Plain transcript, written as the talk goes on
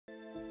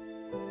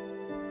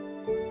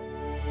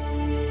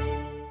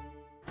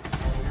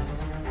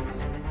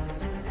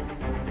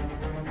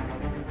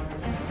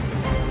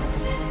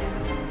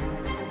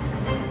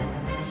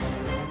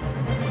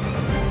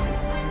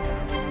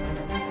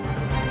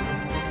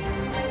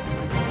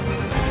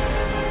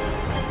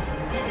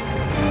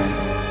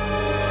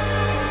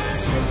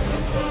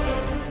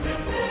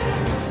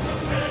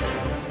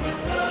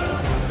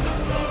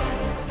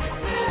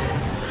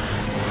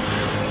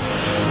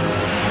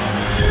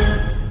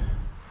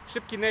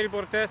Szybki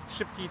nailboard test,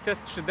 szybki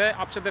test 3D,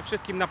 a przede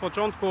wszystkim na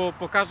początku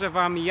pokażę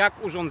Wam,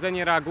 jak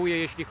urządzenie reaguje,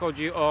 jeśli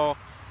chodzi o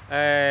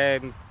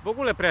w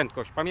ogóle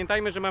prędkość.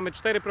 Pamiętajmy, że mamy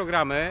 4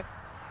 programy,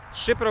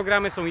 3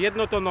 programy są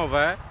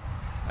jednotonowe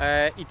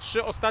i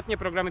 3 ostatnie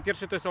programy,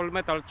 pierwszy to jest All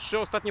Metal, 3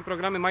 ostatnie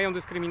programy mają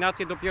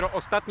dyskryminację, dopiero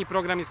ostatni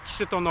program jest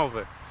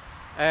 3-tonowy.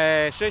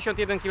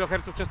 61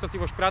 kHz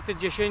częstotliwość pracy,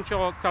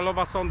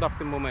 10-calowa sonda w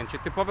tym momencie.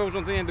 Typowe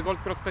urządzenie do gold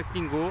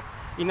prospectingu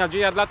i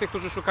nadzieja dla tych,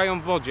 którzy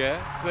szukają w wodzie.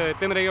 W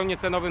tym rejonie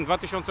cenowym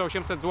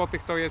 2800 zł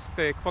to jest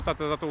kwota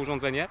za to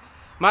urządzenie.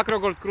 Makro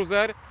Gold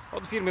Kruzer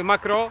od firmy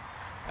Makro.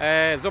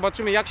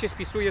 Zobaczymy, jak się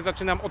spisuje.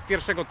 Zaczynam od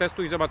pierwszego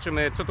testu i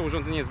zobaczymy, co to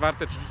urządzenie jest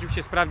warte. Czy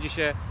rzeczywiście sprawdzi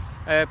się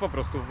po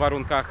prostu w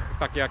warunkach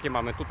takie, jakie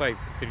mamy tutaj,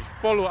 czyli w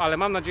polu, ale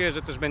mam nadzieję,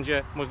 że też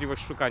będzie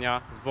możliwość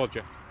szukania w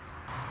wodzie.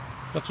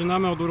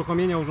 Zaczynamy od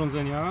uruchomienia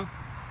urządzenia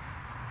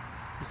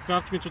i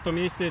sprawdźmy, czy to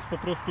miejsce jest po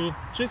prostu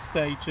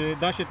czyste i czy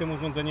da się tym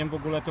urządzeniem w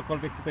ogóle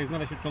cokolwiek tutaj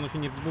znaleźć, czy ono się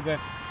nie wzbudza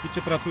i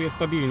czy pracuje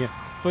stabilnie.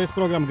 To jest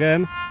program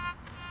Gen.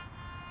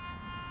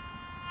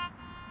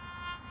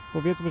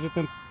 Powiedzmy, że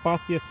ten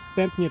pas jest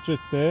wstępnie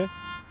czysty.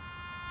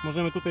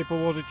 Możemy tutaj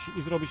położyć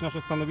i zrobić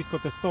nasze stanowisko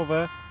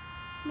testowe.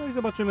 No i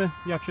zobaczymy,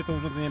 jak się to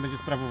urządzenie będzie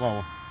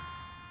sprawowało.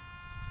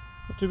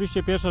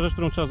 Oczywiście pierwsza rzecz,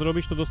 którą trzeba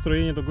zrobić, to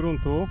dostrojenie do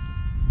gruntu.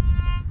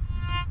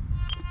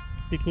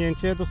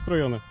 Kliknięcie,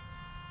 dostrojone.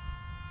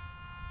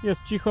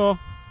 Jest cicho,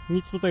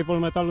 nic tutaj w All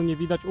Metalu nie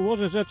widać.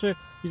 Ułożę rzeczy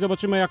i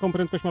zobaczymy, jaką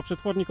prędkość ma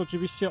przetwornik.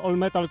 Oczywiście All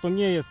Metal to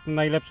nie jest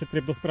najlepszy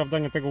tryb do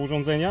sprawdzania tego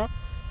urządzenia,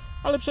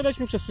 ale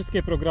przelećmy przez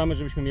wszystkie programy,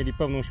 żebyśmy mieli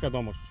pełną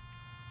świadomość.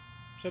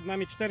 Przed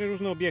nami 4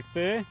 różne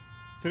obiekty.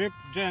 Tryb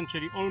Gen,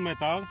 czyli All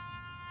Metal.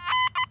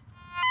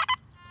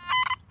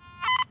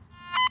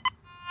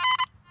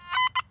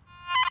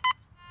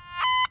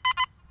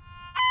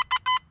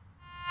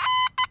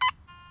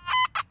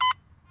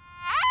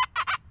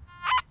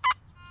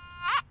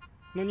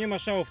 No nie ma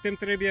szału w tym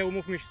trybie,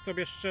 umówmy się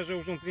sobie szczerze,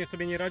 urządzenie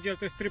sobie nie radzi, ale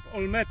to jest tryb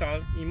All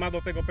Metal i ma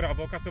do tego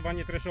prawo.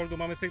 Kasowanie thresholdu,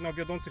 mamy sygnał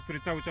wiodący, który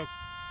cały czas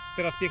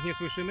teraz pięknie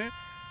słyszymy.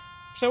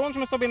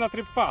 Przełączmy sobie na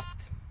tryb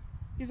Fast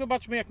i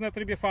zobaczmy, jak na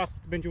trybie Fast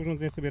będzie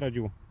urządzenie sobie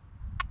radziło.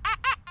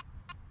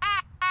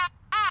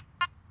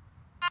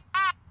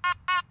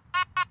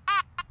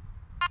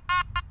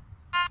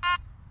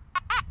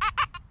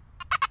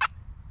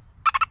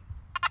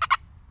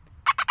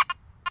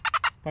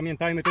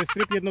 Pamiętajmy, to jest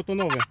tryb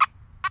jednotonowy.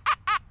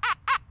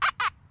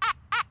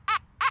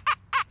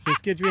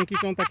 Wszystkie dźwięki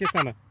są takie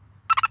same.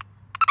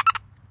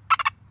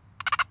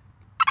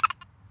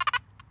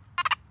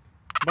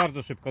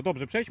 Bardzo szybko.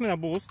 Dobrze, przejdźmy na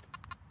Boost.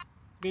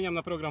 Zmieniam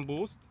na program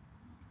Boost.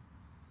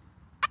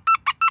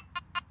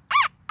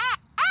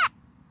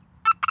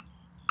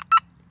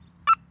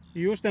 I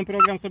już ten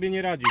program sobie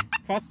nie radzi.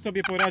 Fast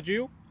sobie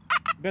poradził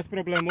bez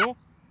problemu,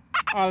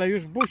 ale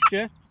już w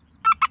Boostie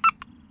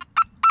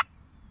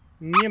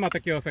nie ma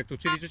takiego efektu,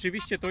 czyli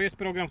rzeczywiście to jest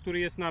program, który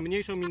jest na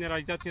mniejszą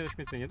mineralizację, na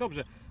zaśmiecenie.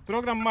 Dobrze,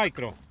 program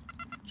Makro,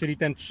 czyli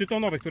ten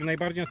 3-tonowy, który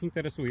najbardziej nas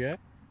interesuje.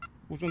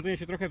 Urządzenie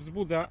się trochę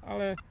wzbudza,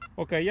 ale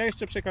ok, ja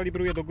jeszcze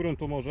przekalibruję do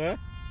gruntu może.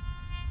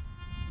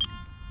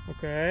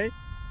 Ok,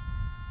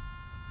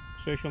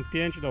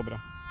 65, dobra.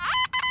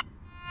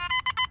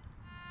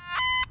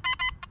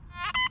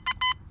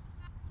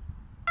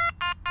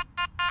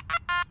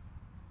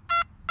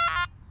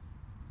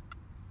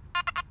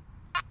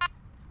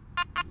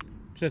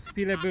 Przez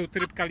chwilę był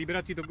tryb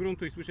kalibracji do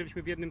gruntu i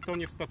słyszeliśmy w jednym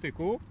tonie w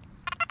statyku.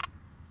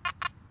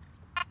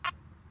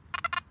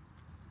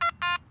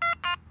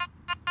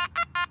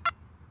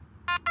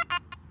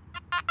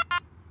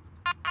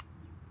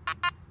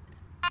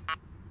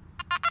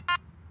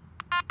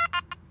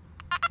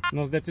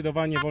 No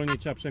zdecydowanie wolniej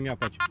trzeba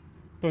przemiatać.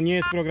 To nie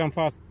jest program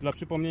Fast. Dla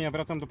przypomnienia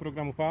wracam do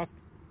programu Fast.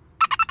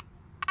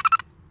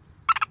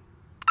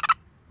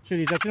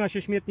 Czyli zaczyna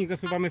się śmietnik,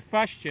 zasuwamy w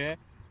Fastie.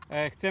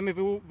 Chcemy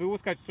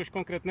wyłuskać coś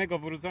konkretnego,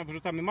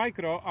 wyrzucamy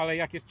Makro, ale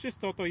jak jest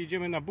czysto, to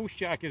jedziemy na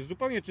Boostie, a jak jest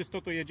zupełnie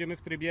czysto, to jedziemy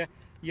w trybie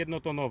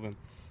jednotonowym.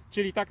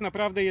 Czyli tak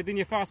naprawdę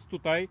jedynie Fast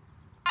tutaj.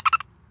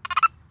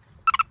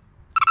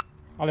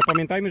 Ale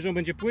pamiętajmy, że on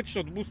będzie płytszy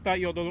od Boosta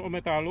i od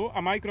Metalu,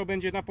 a Makro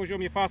będzie na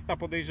poziomie Fasta,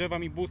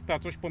 podejrzewam, i Boosta,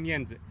 coś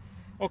pomiędzy.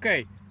 Ok,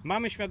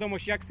 mamy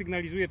świadomość, jak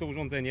sygnalizuje to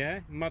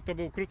urządzenie. To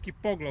był krótki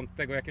pogląd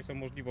tego, jakie są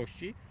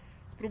możliwości.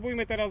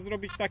 Spróbujmy teraz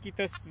zrobić taki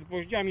test z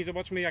gwoździami,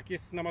 zobaczmy, jak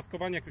jest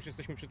namaskowanie. Jak już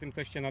jesteśmy przy tym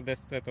teście na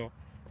desce, to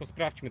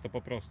sprawdźmy to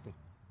po prostu.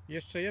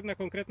 Jeszcze jedna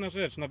konkretna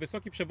rzecz. Na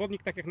wysoki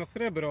przewodnik, tak jak na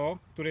srebro,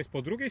 które jest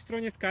po drugiej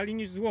stronie skali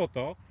niż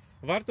złoto,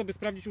 warto by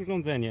sprawdzić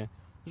urządzenie.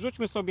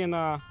 Rzućmy sobie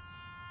na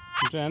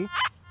Gen.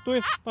 Tu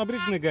jest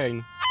fabryczny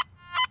gain.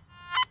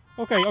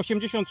 Ok,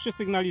 83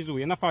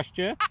 sygnalizuje. Na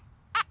faście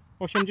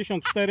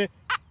 84.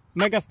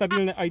 Mega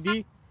stabilny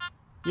ID.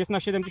 Jest na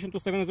 70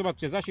 ustawiony.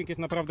 Zobaczcie, zasięg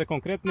jest naprawdę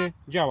konkretny.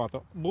 Działa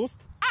to.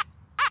 Boost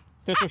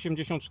też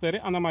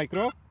 84, a na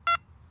Makro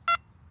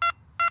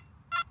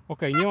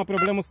ok, nie ma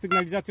problemu z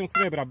sygnalizacją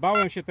srebra.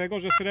 Bałem się tego,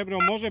 że srebro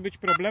może być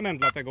problemem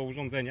dla tego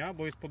urządzenia,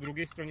 bo jest po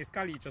drugiej stronie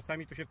skali i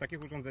czasami to się w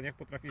takich urządzeniach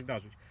potrafi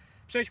zdarzyć.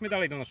 Przejdźmy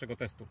dalej do naszego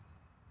testu.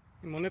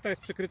 Moneta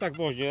jest przykryta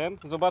gwoździem.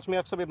 Zobaczmy,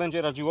 jak sobie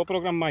będzie radziło.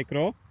 Program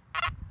Makro.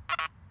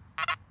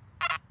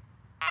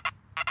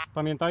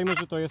 Pamiętajmy,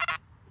 że to jest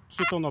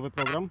 3-tonowy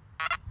program.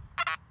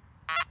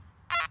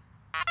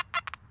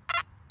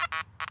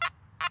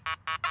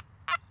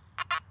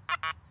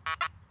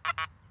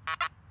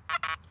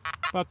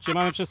 Patrzcie,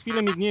 mamy przez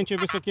chwilę mignięcie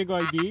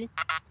wysokiego ID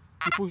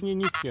i później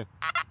niskie.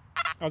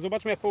 A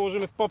zobaczmy, jak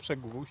położymy w poprzek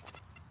gwóźdź.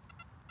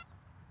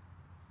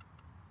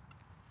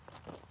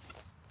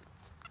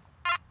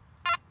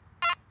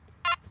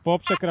 W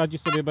poprzek radzi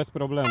sobie bez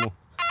problemu.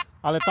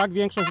 Ale tak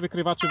większość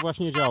wykrywaczy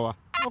właśnie działa.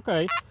 Ok,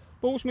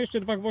 połóżmy jeszcze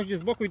 2 gwoździe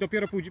z boku i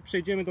dopiero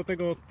przejdziemy do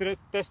tego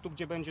testu,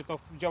 gdzie będzie to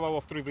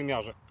działało w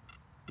trójwymiarze.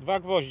 2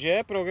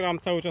 gwoździe, program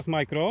cały czas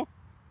Makro.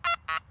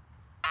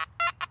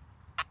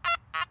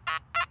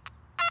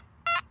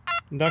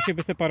 Da się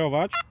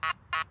wyseparować.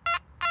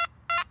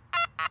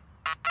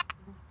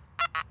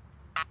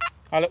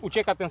 Ale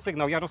ucieka ten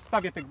sygnał. Ja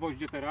rozstawię te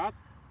gwoździe teraz.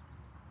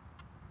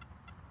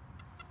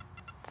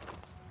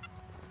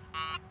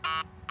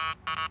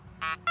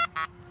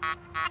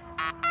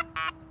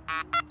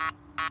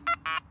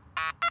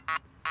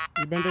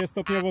 I będę je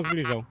stopniowo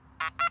zbliżał.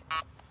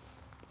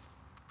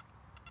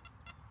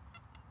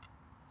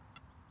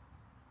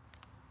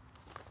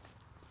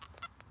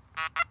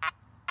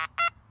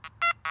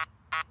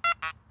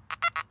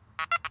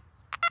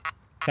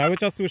 Cały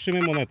czas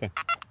słyszymy monetę.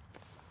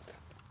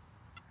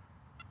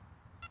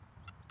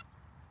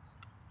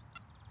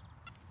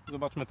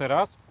 Zobaczmy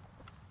teraz.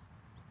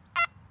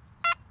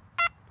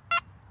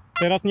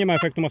 Teraz nie ma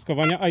efektu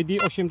maskowania.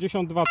 ID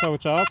 82 cały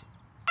czas.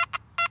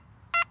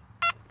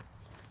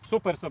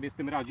 Super sobie z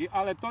tym radzi,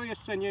 ale to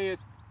jeszcze nie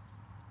jest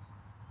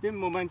w tym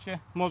momencie,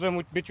 może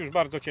być już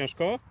bardzo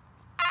ciężko.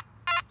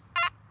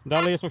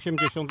 Dalej jest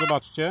 80,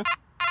 zobaczcie.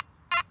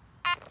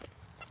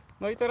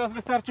 No i teraz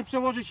wystarczy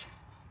przełożyć,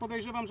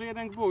 podejrzewam, że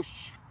jeden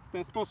gwóźdź w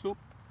ten sposób.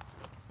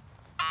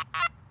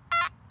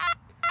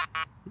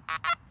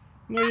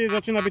 No i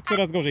zaczyna być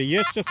coraz gorzej.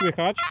 Jeszcze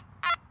słychać.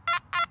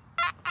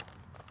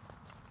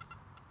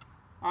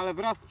 Ale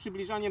wraz z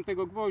przybliżaniem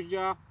tego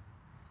gwoździa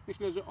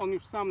myślę, że on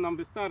już sam nam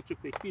wystarczy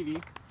w tej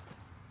chwili.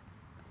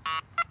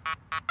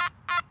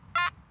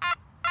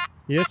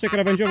 Jeszcze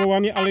krawędziowo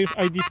łamie, ale już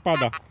ID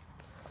spada.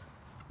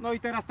 No i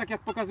teraz, tak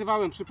jak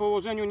pokazywałem, przy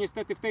położeniu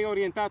niestety w tej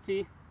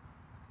orientacji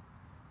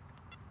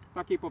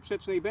takiej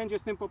poprzecznej będzie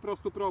z tym po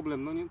prostu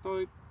problem. No nie,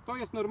 to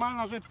jest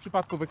normalna rzecz w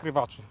przypadku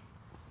wykrywaczy.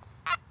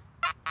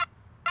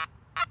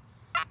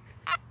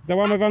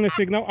 Załamywany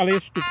sygnał, ale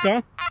jest sztuczka.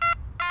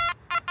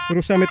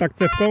 Ruszamy tak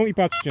cewką i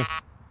patrzcie.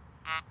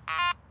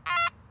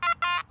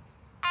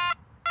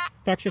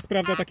 Tak się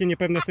sprawdza takie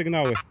niepewne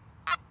sygnały.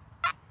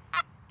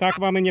 Tak,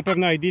 mamy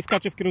niepewne ID,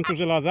 skacze w kierunku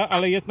żelaza,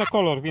 ale jest na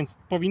kolor, więc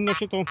powinno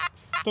się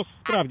to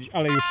sprawdzić.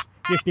 Ale już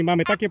jeśli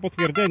mamy takie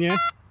potwierdzenie,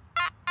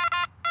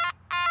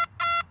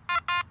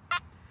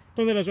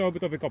 to należałoby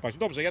to wykopać.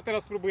 Dobrze, ja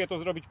teraz spróbuję to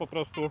zrobić po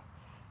prostu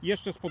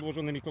jeszcze z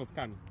podłożonymi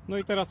klockami. No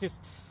i teraz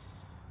jest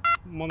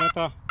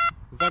moneta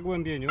w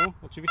zagłębieniu.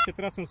 Oczywiście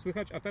teraz ją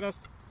słychać, a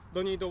teraz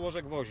do niej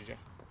dołożę gwoździe.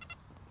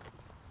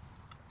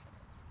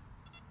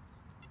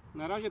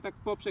 Na razie tak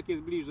poprzek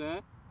jest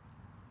bliżej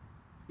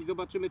i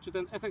zobaczymy, czy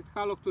ten efekt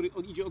halo, który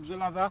idzie od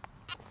żelaza,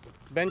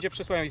 będzie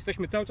przesłaniał.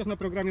 Jesteśmy cały czas na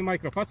programie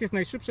Makro. Fast jest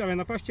najszybszy, ale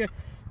na faście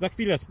za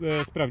chwilę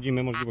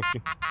sprawdzimy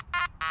możliwości.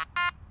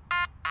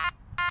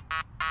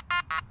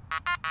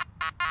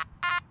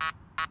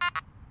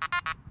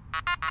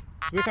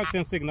 Słychać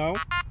ten sygnał,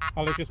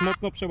 ale już jest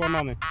mocno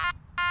przełamany.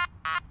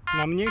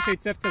 Na mniejszej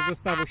cewce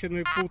zestawu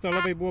 7,5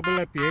 calowej byłoby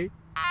lepiej.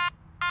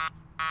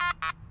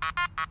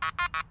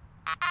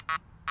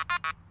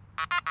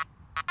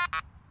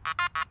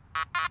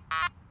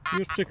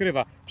 Już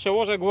przykrywa.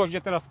 Przełożę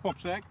gwoździe teraz w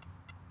poprzek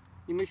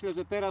i myślę,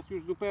 że teraz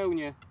już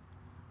zupełnie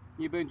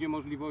nie będzie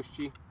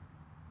możliwości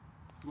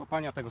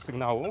złapania tego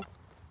sygnału.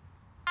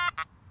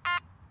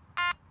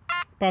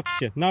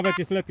 Patrzcie, nawet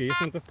jest lepiej.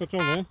 Jestem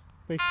zaskoczony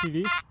w tej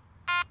chwili.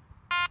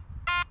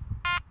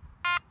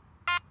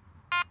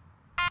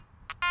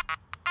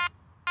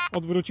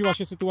 Odwróciła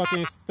się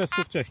sytuacja z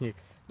testu wcześniej.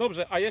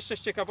 Dobrze, a jeszcze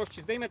z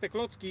ciekawości zdejmę te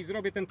klocki i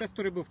zrobię ten test,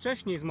 który był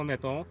wcześniej z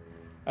monetą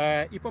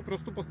i po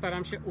prostu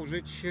postaram się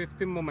użyć w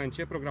tym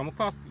momencie programu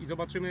Fast i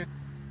zobaczymy,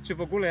 czy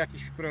w ogóle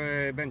jakiś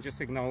będzie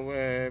sygnał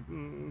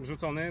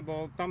rzucony,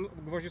 bo tam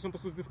gwoździe są po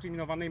prostu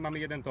zdyskryminowane i mamy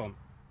 1 ton.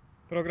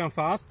 Program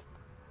Fast.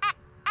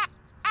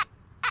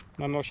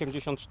 Mamy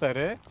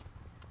 84.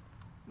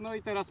 No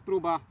i teraz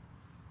próba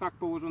z tak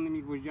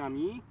położonymi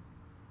gwoździami.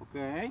 Ok.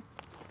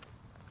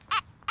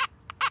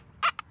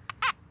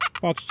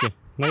 Patrzcie,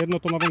 na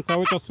jednotonowym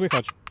cały czas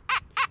słychać.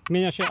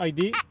 Zmienia się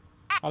ID,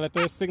 ale to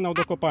jest sygnał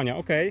do kopania.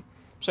 Ok.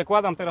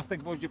 Przekładam teraz te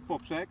gwoździe w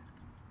poprzek.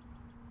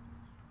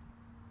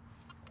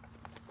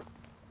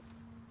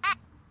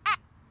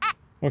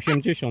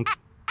 (80)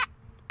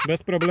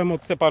 Bez problemu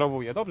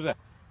odseparowuję. Dobrze.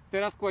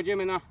 Teraz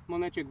kładziemy na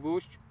monecie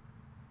gwóźdź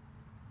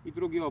i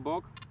drugi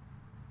obok.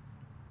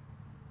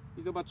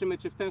 I zobaczymy,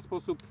 czy w ten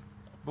sposób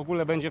w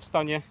ogóle będzie w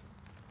stanie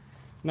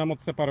nam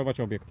odseparować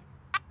obiekt.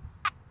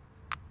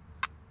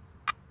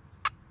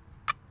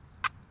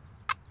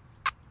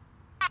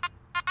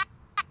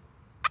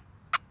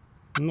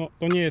 No,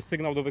 to nie jest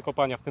sygnał do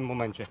wykopania w tym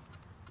momencie.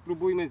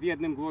 Spróbujmy z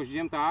jednym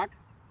gwoździem, tak,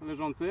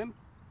 leżącym.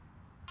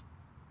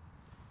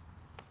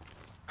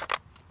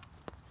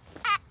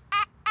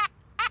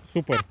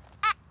 Super.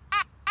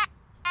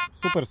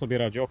 Super sobie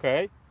radzi, ok.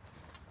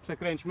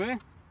 Przekręćmy.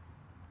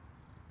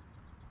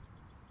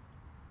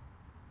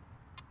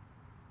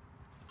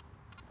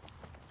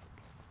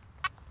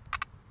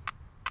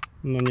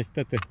 No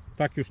niestety,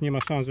 tak już nie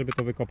ma szans, żeby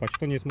to wykopać.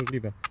 To nie jest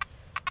możliwe.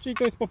 Czyli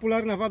to jest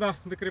popularna wada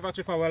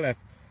wykrywaczy VLF.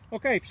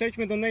 Ok,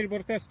 przejdźmy do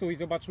nailbore testu i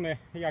zobaczmy,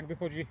 jak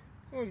wychodzi,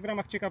 no już w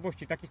ramach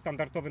ciekawości, taki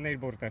standardowy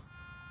nailbore test.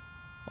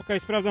 Ok,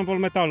 sprawdzam wol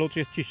metalu, czy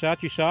jest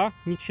cisza.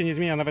 Nic się nie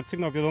zmienia, nawet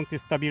sygnał wiodący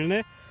jest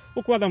stabilny.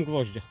 Układam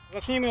gwoździe.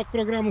 Zacznijmy od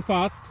programu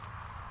Fast.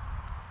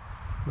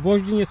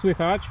 Gwoździ nie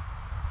słychać.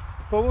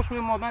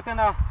 Połóżmy monetę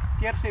na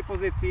pierwszej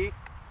pozycji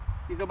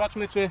i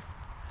zobaczmy, czy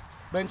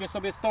będzie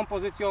sobie z tą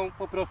pozycją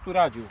po prostu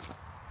radził.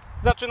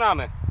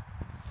 Zaczynamy.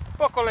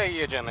 Po kolei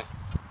jedziemy.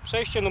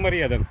 Przejście numer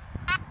 1.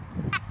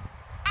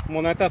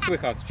 Moneta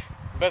słychać.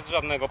 Bez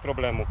żadnego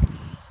problemu.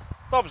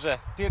 Dobrze.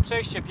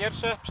 Przejście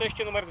pierwsze.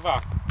 Przejście numer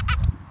 2.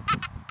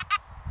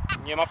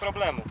 Nie ma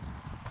problemu.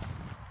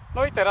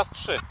 No i teraz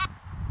 3.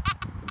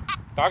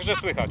 Także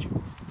słychać.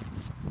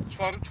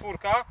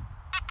 Czwórka.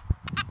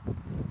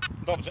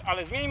 Dobrze,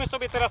 ale zmieńmy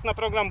sobie teraz na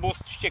program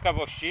Boost z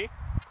ciekawości,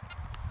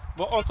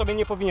 bo on sobie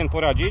nie powinien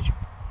poradzić.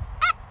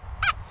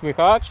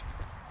 Słychać.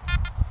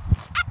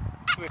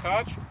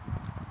 Słychać.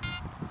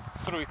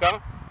 Trójka.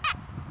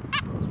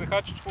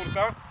 Słychać.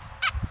 Czwórka.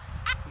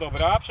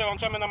 Dobra,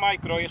 przełączamy na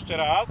Makro jeszcze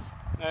raz.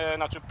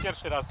 Znaczy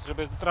pierwszy raz,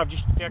 żeby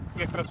sprawdzić,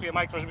 jak pracuje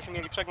Makro, żebyśmy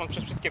mieli przegląd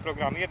przez wszystkie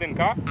programy. 1.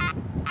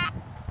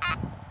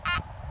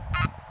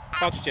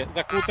 Patrzcie,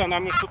 zakłóca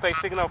nam już tutaj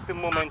sygnał w tym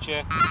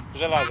momencie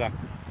żelaza.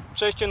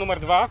 Przejście numer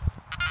 2.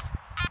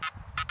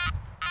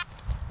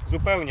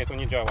 Zupełnie to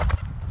nie działa.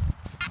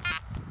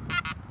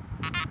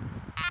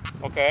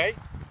 Ok.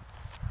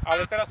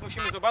 Ale teraz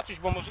musimy zobaczyć,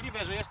 bo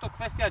możliwe, że jest to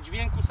kwestia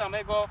dźwięku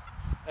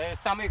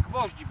samych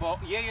gwoździ, bo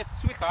je jest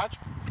słychać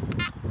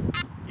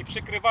i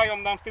przykrywają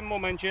nam w tym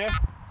momencie.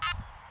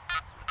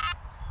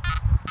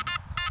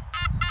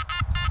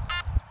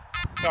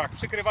 Tak,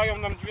 przykrywają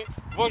nam dźwięk.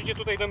 Gwoździe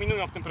tutaj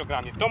dominują w tym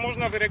programie. To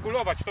można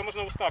wyregulować, to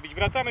można ustawić.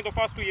 Wracamy do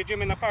fastu,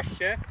 jedziemy na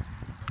faście.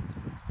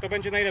 To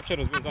będzie najlepsze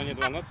rozwiązanie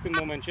dla nas w tym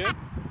momencie.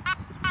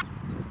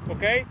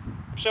 Ok.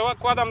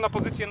 Przekładam na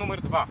pozycję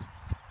numer 2.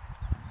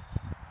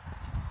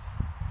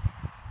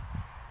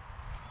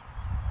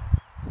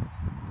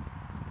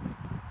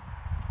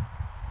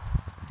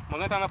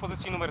 Moneta na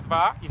pozycji numer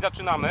 2 i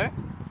zaczynamy.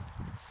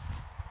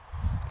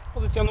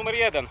 Pozycja numer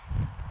 1.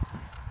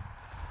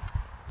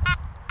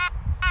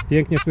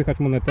 Pięknie słychać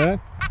monetę.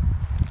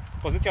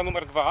 Pozycja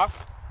numer 2.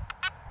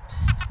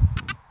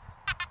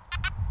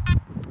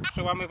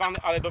 Przełamywany,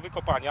 ale do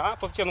wykopania.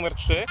 Pozycja numer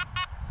 3.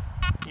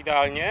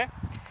 Idealnie.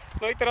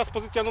 No i teraz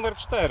pozycja numer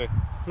 4.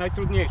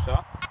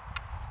 Najtrudniejsza.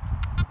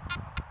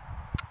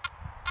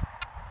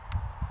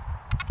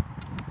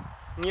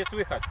 Nie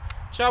słychać.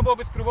 Trzeba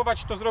byłoby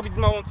spróbować to zrobić z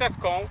małą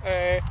cewką.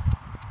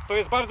 To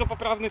jest bardzo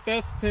poprawny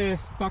test.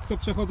 Tak to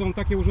przechodzą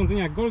takie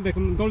urządzenia jak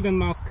Golden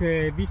Mask,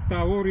 Vista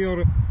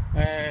Warrior,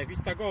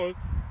 Vista Gold.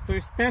 To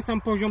jest ten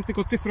sam poziom,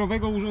 tylko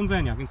cyfrowego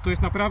urządzenia, więc to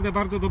jest naprawdę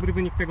bardzo dobry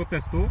wynik tego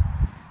testu.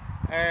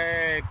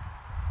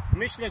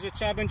 Myślę, że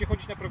trzeba będzie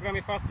chodzić na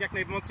programie Fast jak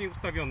najmocniej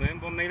ustawionym,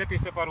 bo on najlepiej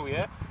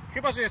separuje.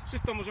 Chyba że jest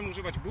czysto, możemy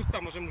używać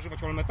Boosta, możemy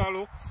używać All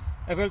Metalu,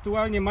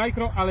 ewentualnie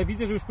Makro, ale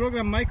widzę, że już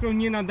program Makro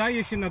nie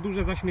nadaje się na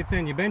duże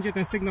zaśmiecenie. Będzie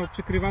ten sygnał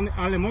przykrywany,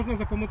 ale można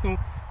za pomocą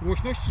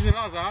głośności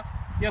żelaza.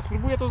 Ja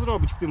spróbuję to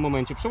zrobić w tym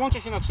momencie.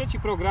 Przełączę się na trzeci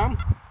program,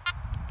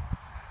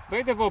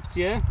 wejdę w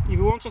opcję i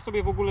wyłączę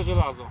sobie w ogóle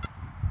żelazo.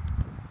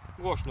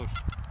 Głośność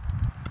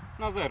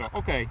na 0,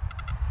 ok.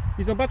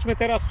 I zobaczmy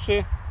teraz,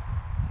 czy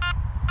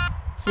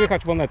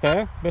słychać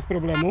monetę bez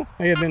problemu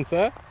na 1.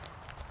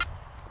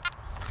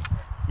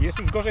 Jest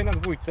już gorzej na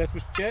 2,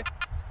 słyszycie?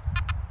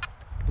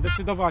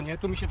 Zdecydowanie.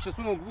 Tu mi się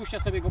przesunął gwóźdź, ja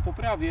sobie go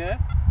poprawię.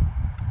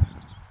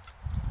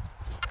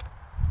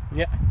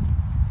 Nie.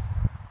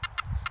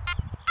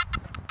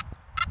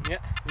 Nie,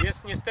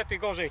 jest niestety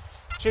gorzej.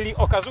 Czyli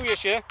okazuje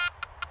się,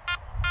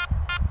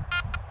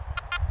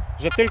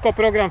 że tylko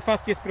program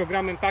Fast jest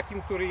programem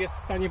takim, który jest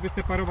w stanie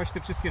wyseparować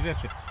te wszystkie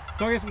rzeczy.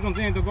 To jest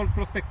urządzenie do gold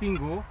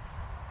prospectingu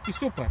i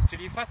super.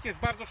 Czyli Fast jest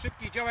bardzo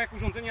szybki i działa jak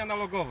urządzenie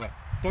analogowe.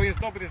 To jest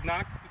dobry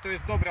znak i to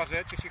jest dobra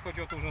rzecz, jeśli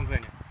chodzi o to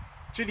urządzenie.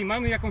 Czyli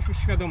mamy jakąś już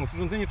świadomość.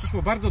 Urządzenie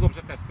przeszło bardzo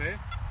dobrze testy,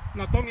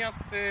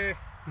 natomiast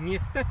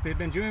niestety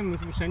będziemy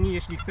zmuszeni,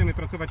 jeśli chcemy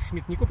pracować w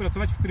śmietniku,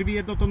 pracować w trybie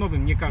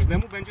jednotonowym. Nie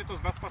każdemu będzie to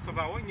z Was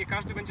pasowało i nie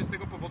każdy będzie z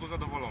tego powodu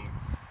zadowolony.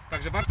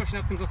 Także warto się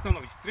nad tym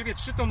zastanowić. W trybie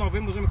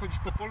 3-tonowym możemy chodzić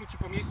po polu czy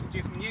po miejscu, gdzie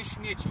jest mniej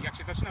śmieci. Jak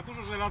się zaczyna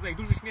dużo żelaza i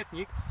duży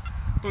śmietnik,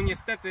 to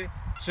niestety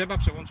trzeba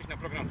przełączyć na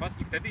program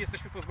Fast i wtedy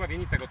jesteśmy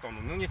pozbawieni tego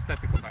tonu. No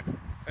niestety, kochani.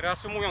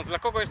 Reasumując, dla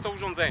kogo jest to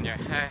urządzenie?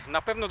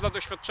 Na pewno dla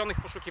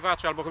doświadczonych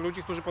poszukiwaczy albo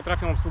ludzi, którzy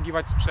potrafią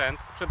obsługiwać sprzęt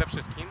przede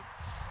wszystkim.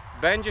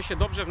 będzie się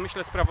dobrze,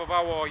 myślę,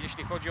 sprawowało,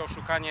 jeśli chodzi o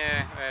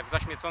szukanie w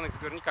zaśmieconych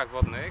zbiornikach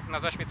wodnych, na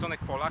zaśmieconych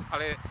polach,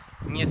 ale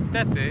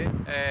niestety,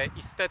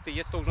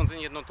 jest to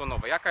urządzenie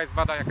jednotonowe. Jaka jest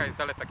wada, jaka jest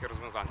zaleta takiego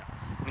rozwiązania?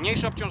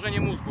 Mniejsze obciążenie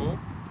mózgu,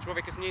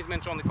 człowiek jest mniej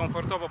zmęczony,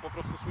 komfortowo po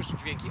prostu słyszy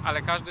dźwięki,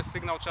 ale każdy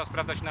sygnał trzeba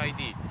sprawdzać na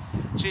ID.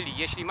 Czyli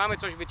jeśli mamy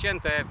coś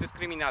wycięte w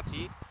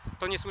dyskryminacji,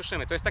 to nie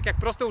słyszymy. To jest tak jak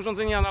proste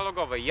urządzenie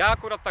analogowe. Ja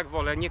akurat tak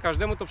wolę, nie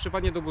każdemu to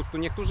przypadnie do gustu.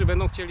 Niektórzy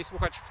będą chcieli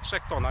słuchać w 3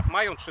 tonach,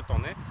 mają 3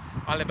 tony,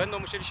 ale będą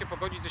musieli się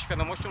pogodzić ze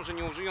świadomością, że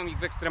nie użyją ich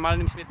w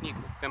ekstremalnym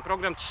śmietniku. Ten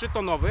program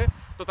 3-tonowy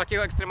do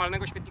takiego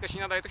ekstremalnego śmietnika się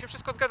nie nadaje. To się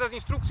wszystko zgadza z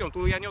instrukcją.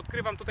 Tu ja nie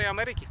odkrywam tutaj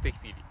Ameryki w tej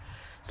chwili.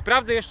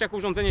 Sprawdzę jeszcze, jak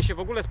urządzenie się w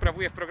ogóle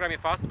sprawuje w programie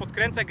Fast,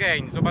 podkręcę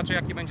gain, zobaczę,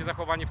 jakie będzie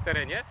zachowanie w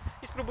terenie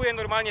i spróbuję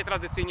normalnie,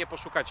 tradycyjnie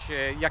poszukać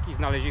jakichś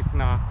znalezisk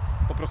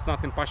po prostu na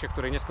tym pasie,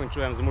 który nie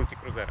skończyłem z multi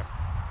Kruzerem.